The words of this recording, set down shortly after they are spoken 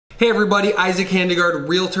Hey everybody, Isaac Handegard,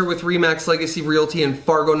 Realtor with Remax Legacy Realty in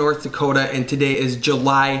Fargo, North Dakota, and today is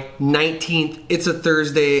July 19th. It's a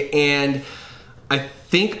Thursday, and I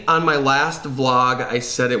think on my last vlog I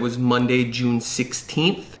said it was Monday, June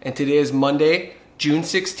 16th, and today is Monday, June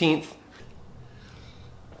 16th.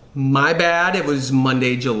 My bad, it was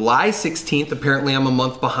Monday, July 16th. Apparently I'm a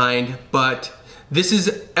month behind, but this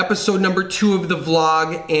is episode number 2 of the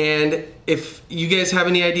vlog, and if you guys have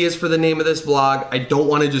any ideas for the name of this vlog, I don't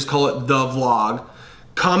want to just call it the vlog.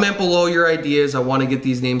 Comment below your ideas. I want to get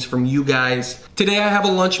these names from you guys. Today I have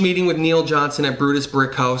a lunch meeting with Neil Johnson at Brutus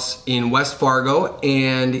Brick House in West Fargo,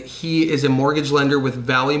 and he is a mortgage lender with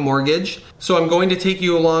Valley Mortgage. So I'm going to take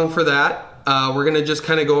you along for that. We're gonna just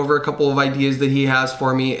kind of go over a couple of ideas that he has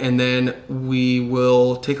for me, and then we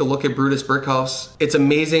will take a look at Brutus Brick House. It's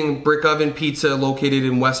amazing brick oven pizza located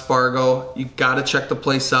in West Fargo. You gotta check the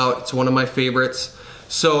place out. It's one of my favorites.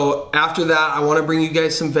 So after that, I wanna bring you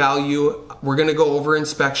guys some value. We're gonna go over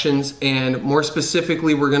inspections, and more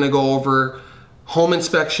specifically, we're gonna go over home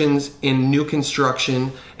inspections in new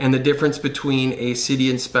construction and the difference between a city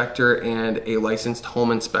inspector and a licensed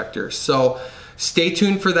home inspector. So stay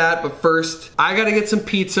tuned for that, but first, I gotta get some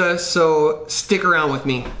pizza, so stick around with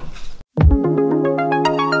me.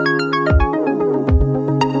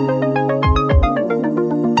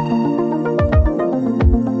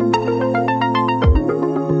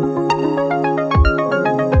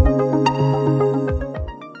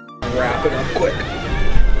 Wrap it up quick.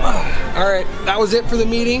 All right, that was it for the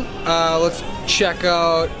meeting. Let's check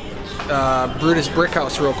out Brutus Brick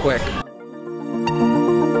House real quick.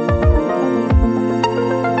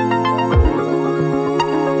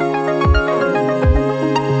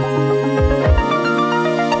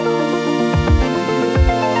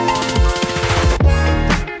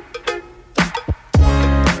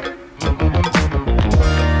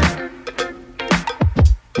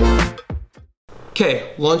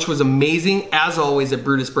 Okay, lunch was amazing, as always, at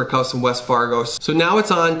Brutus Brick House in West Fargo. So now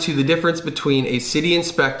it's on to the difference between a city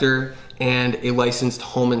inspector and a licensed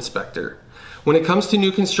home inspector. When it comes to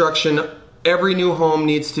new construction, every new home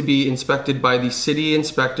needs to be inspected by the city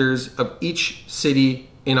inspectors of each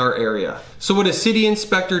city in our area. So what a city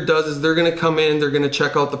inspector does is they're gonna come in, they're gonna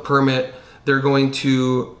check out the permit, they're going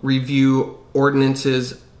to review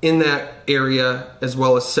ordinances in that area as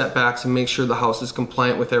well as setbacks and make sure the house is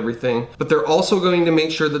compliant with everything. But they're also going to make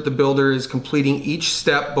sure that the builder is completing each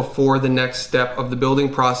step before the next step of the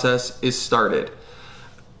building process is started.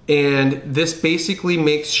 And this basically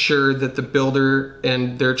makes sure that the builder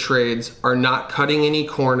and their trades are not cutting any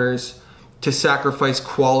corners to sacrifice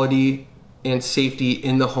quality and safety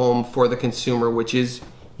in the home for the consumer, which is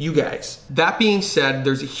you guys. That being said,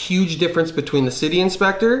 there's a huge difference between the city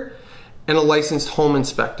inspector and a licensed home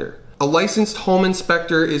inspector. A licensed home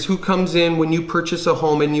inspector is who comes in when you purchase a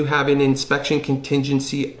home and you have an inspection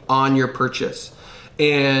contingency on your purchase.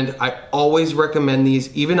 And I always recommend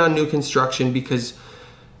these, even on new construction, because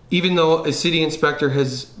even though a city inspector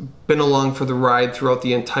has been along for the ride throughout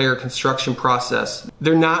the entire construction process,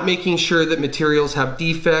 they're not making sure that materials have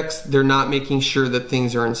defects, they're not making sure that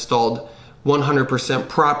things are installed 100%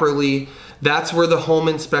 properly. That's where the home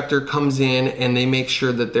inspector comes in, and they make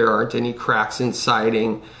sure that there aren't any cracks in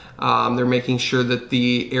siding. They're making sure that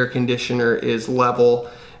the air conditioner is level.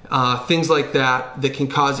 Things like that can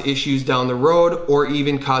cause issues down the road or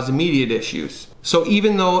even cause immediate issues. So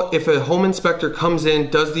even though if a home inspector comes in,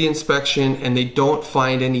 does the inspection, and they don't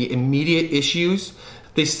find any immediate issues,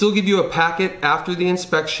 they still give you a packet after the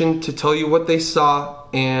inspection to tell you what they saw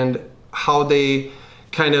and how they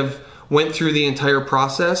kind of went through the entire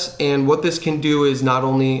process. And what this can do is not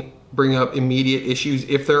only bring up immediate issues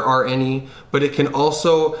if there are any, but it can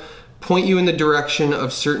also point you in the direction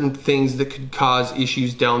of certain things that could cause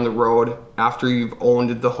issues down the road after you've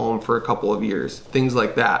owned the home for a couple of years, things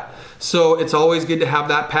like that. So it's always good to have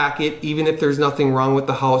that packet, even if there's nothing wrong with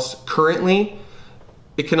the house currently.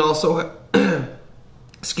 It can also,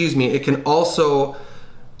 excuse me, it can also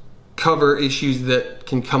cover issues that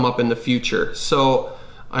can come up in the future. So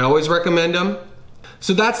I always recommend them.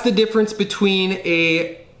 So that's the difference between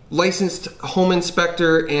a licensed home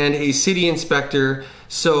inspector and a city inspector.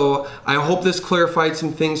 So I hope this clarified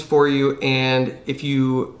some things for you, and if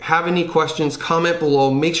you have any questions, comment below.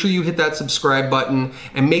 Make sure you hit that subscribe button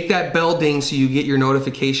and make that bell ding so you get your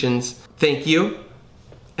notifications. Thank you,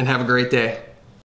 and have a great day.